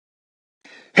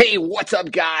Hey, what's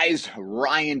up, guys?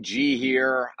 Ryan G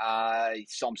here.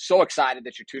 So I'm so excited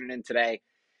that you're tuning in today.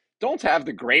 Don't have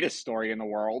the greatest story in the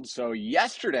world. So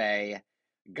yesterday,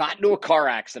 got into a car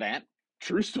accident.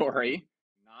 True story.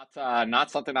 Not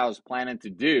something I was planning to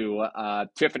do.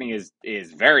 Tiffany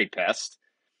is very pissed.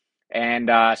 And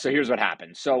so here's what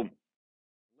happened. So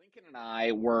Lincoln and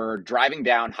I were driving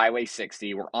down Highway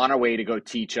 60. We're on our way to go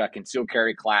teach a concealed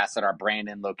carry class at our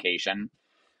Brandon location.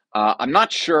 I'm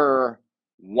not sure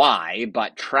why,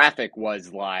 but traffic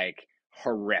was like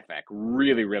horrific,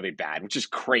 really, really bad, which is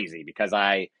crazy because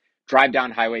I drive down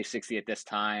Highway 60 at this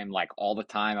time, like all the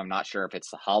time. I'm not sure if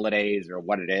it's the holidays or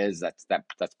what it is.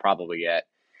 That's probably it.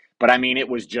 But I mean, it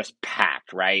was just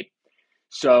packed, right?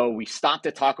 So we stopped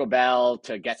at Taco Bell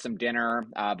to get some dinner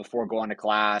before going to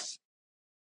class.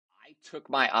 I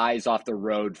took my eyes off the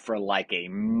road for like a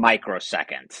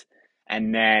microsecond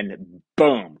and then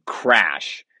boom,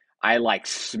 crash. I like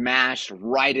smashed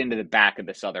right into the back of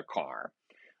this other car.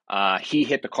 He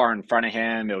hit the car in front of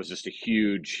him. It was just a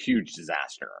huge, huge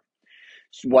disaster.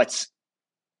 What's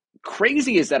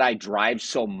crazy is that I drive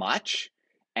so much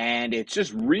and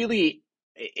it's really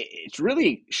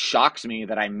shocks me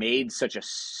that I made such a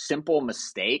simple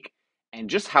mistake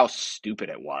and just how stupid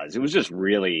it was. It was just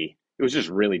really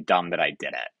dumb that I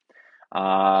did it.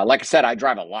 Like I said, I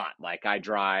drive a lot. Like I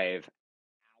drive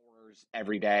hours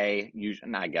every day.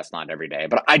 Usually, I guess not every day,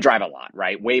 but I drive a lot,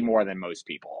 right? Way more than most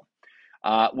people.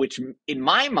 Which in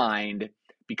my mind,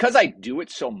 because I do it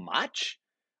so much,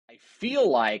 I feel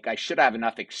like I should have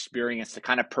enough experience to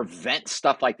kind of prevent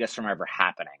stuff like this from ever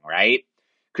happening, right?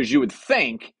 Because you would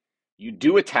think you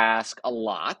do a task a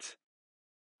lot,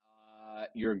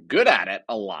 you're good at it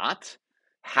a lot.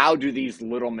 How do these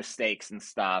little mistakes and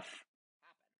stuff?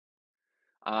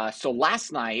 So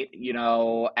last night,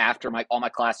 after my all my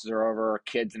classes are over,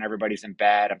 kids and everybody's in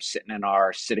bed, I'm sitting in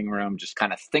our sitting room just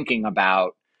kind of thinking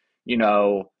about,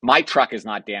 my truck is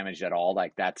not damaged at all.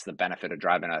 Like that's the benefit of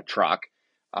driving a truck.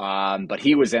 But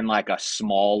he was in like a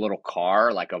small little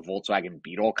car, like a Volkswagen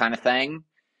Beetle kind of thing,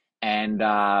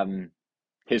 and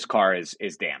his car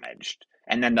is damaged.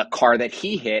 And then the car that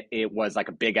he hit, it was like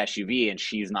a big SUV, and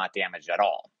she's not damaged at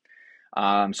all.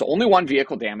 So only one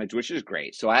vehicle damage, which is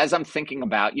great. So as I'm thinking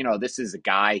about, this is a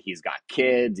guy, he's got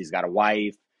kids, he's got a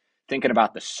wife, thinking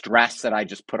about the stress that I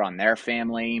just put on their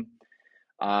family,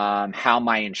 how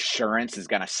my insurance is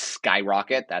going to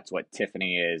skyrocket. That's what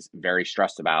Tiffany is very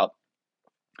stressed about.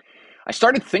 I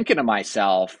started thinking to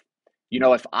myself,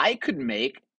 if I could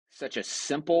make such a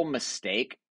simple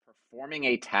mistake performing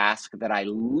a task that I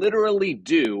literally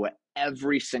do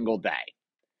every single day,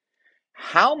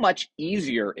 how much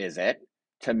easier is it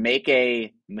to make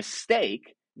a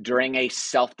mistake during a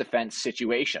self defense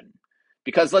situation?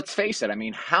 Because let's face it, I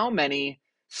mean, how many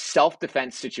self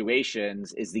defense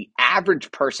situations is the average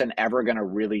person ever going to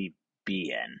really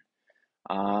be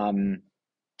in?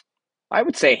 I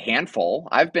would say a handful.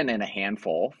 I've been in a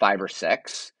handful, five or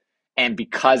six. And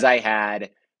because I had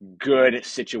good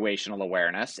situational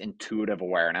awareness, intuitive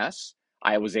awareness,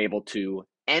 I was able to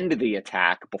end the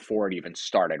attack before it even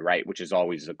started, right? Which is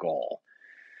always the goal.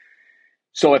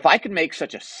 So if I could make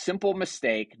such a simple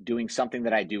mistake doing something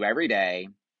that I do every day,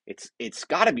 it's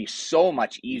got to be so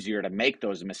much easier to make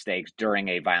those mistakes during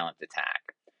a violent attack.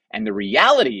 And the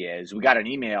reality is, we got an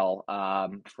email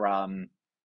from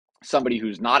somebody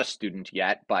who's not a student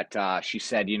yet, but she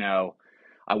said,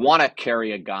 I want to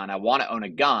carry a gun. I want to own a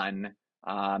gun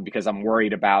because I'm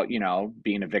worried about,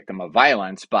 being a victim of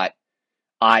violence, but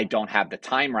I don't have the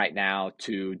time right now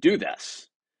to do this.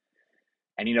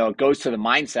 And, it goes to the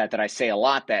mindset that I say a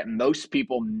lot that most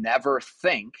people never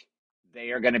think they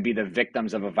are going to be the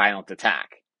victims of a violent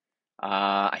attack.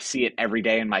 I see it every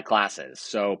day in my classes.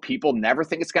 So people never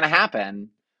think it's going to happen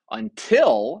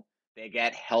until they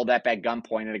get held up at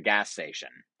gunpoint at a gas station,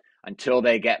 until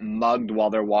they get mugged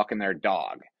while they're walking their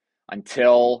dog,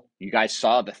 until you guys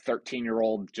saw the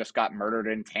 13-year-old just got murdered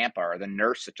in Tampa or the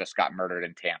nurse that just got murdered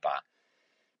in Tampa.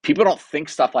 People don't think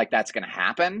stuff like that's going to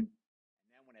happen. And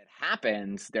then when it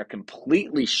happens, they're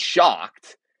completely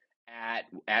shocked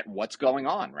at what's going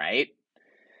on, right?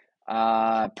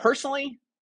 Personally,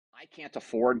 I can't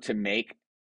afford to make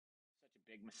such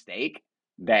a big mistake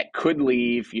that could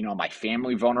leave, my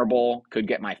family vulnerable, could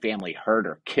get my family hurt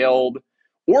or killed,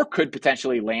 or could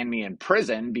potentially land me in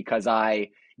prison because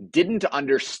I didn't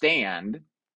understand,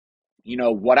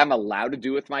 what I'm allowed to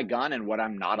do with my gun and what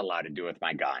I'm not allowed to do with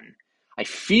my gun. I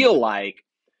feel like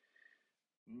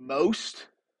most,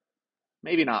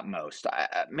 maybe not most,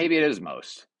 maybe it is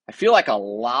most. I feel like a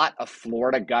lot of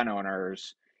Florida gun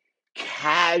owners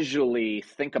casually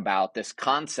think about this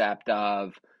concept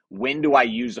of when do I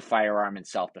use a firearm in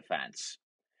self defense?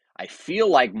 I feel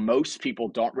like most people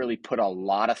don't really put a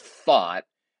lot of thought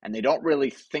and they don't really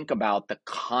think about the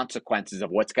consequences of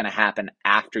what's going to happen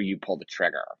after you pull the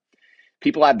trigger.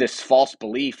 People have this false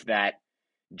belief that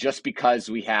just because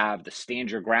we have the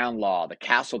stand your ground law, the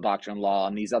castle doctrine law,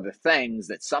 and these other things,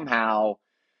 that somehow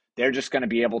they're just going to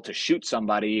be able to shoot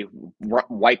somebody,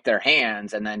 wipe their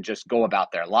hands, and then just go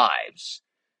about their lives.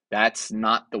 That's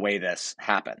not the way this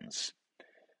happens.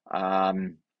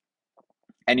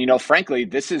 And, frankly,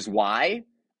 this is why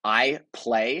I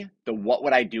play the what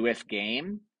would I do if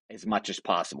game as much as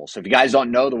possible. So if you guys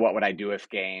don't know the what would I do if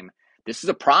game, this is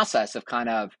a process of kind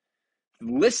of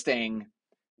listing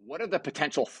what are the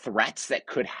potential threats that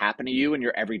could happen to you in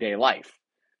your everyday life.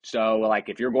 So, like,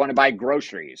 if you're going to buy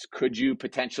groceries, could you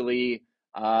potentially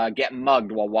get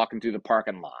mugged while walking through the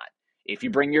parking lot? If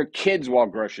you bring your kids while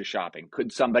grocery shopping,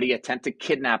 could somebody attempt to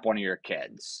kidnap one of your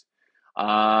kids?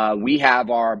 We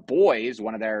have our boys,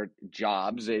 one of their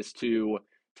jobs is to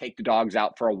take the dogs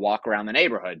out for a walk around the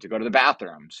neighborhood to go to the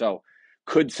bathroom. So,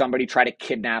 could somebody try to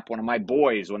kidnap one of my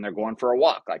boys when they're going for a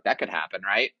walk? Like, that could happen,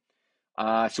 right?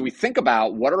 So we think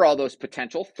about what are all those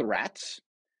potential threats,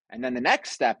 and then the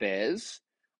next step is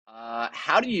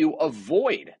how do you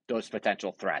avoid those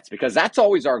potential threats? Because that's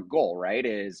always our goal, right?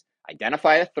 Is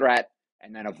identify a threat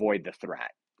and then avoid the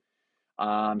threat.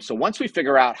 So once we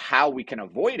figure out how we can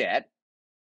avoid it,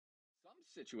 some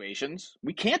situations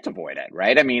we can't avoid it,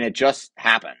 right? I mean, it just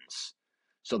happens.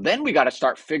 So then we got to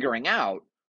start figuring out,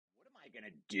 what am I going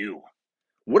to do?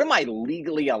 What am I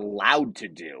legally allowed to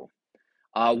do?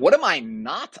 What am I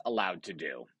not allowed to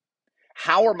do?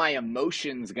 How are my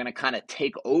emotions going to kind of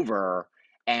take over,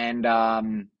 and how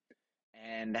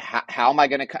am I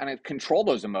going to kind of control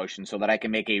those emotions so that I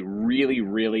can make a really,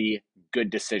 really good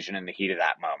decision in the heat of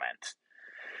that moment?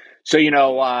 So,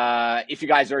 if you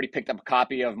guys already picked up a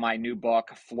copy of my new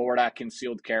book, Florida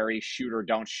Concealed Carry, Shoot or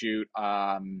Don't Shoot,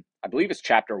 I believe it's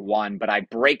chapter 1, but I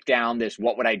break down this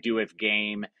what would I do if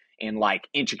game in like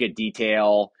intricate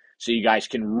detail so you guys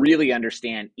can really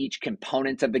understand each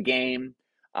component of the game,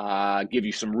 give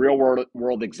you some real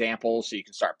world examples so you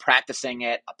can start practicing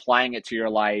it, applying it to your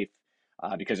life,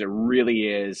 because it really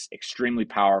is extremely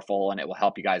powerful and it will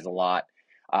help you guys a lot.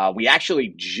 We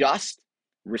actually just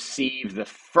received the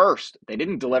first, they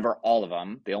didn't deliver all of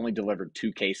them. They only delivered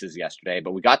 2 cases yesterday,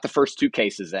 but we got the first 2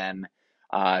 cases in.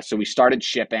 So we started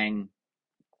shipping.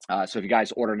 So if you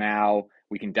guys order now,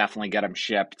 we can definitely get them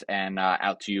shipped and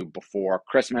out to you before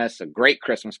Christmas. A great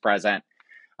Christmas present.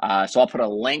 So I'll put a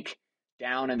link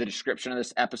down in the description of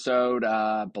this episode,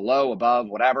 below, above,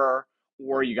 whatever.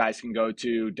 Or you guys can go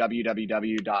to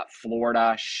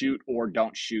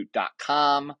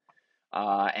www.floridashootorDon'tshoot.com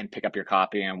and pick up your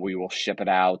copy, and we will ship it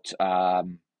out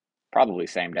probably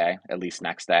same day, at least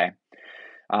next day.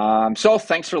 So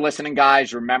thanks for listening,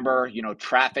 guys. Remember,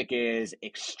 traffic is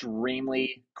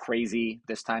extremely crazy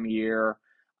this time of year.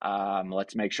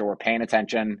 Let's make sure we're paying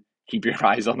attention. Keep your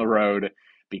eyes on the road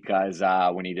because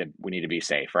we need to be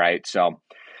safe, right? So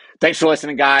thanks for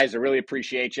listening, guys. I really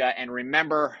appreciate you. And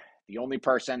remember, the only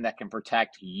person that can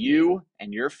protect you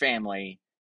and your family,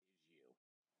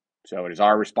 so it is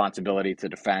our responsibility to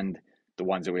defend the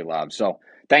ones that we love. So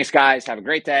thanks, guys. Have a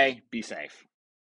great day. Be safe.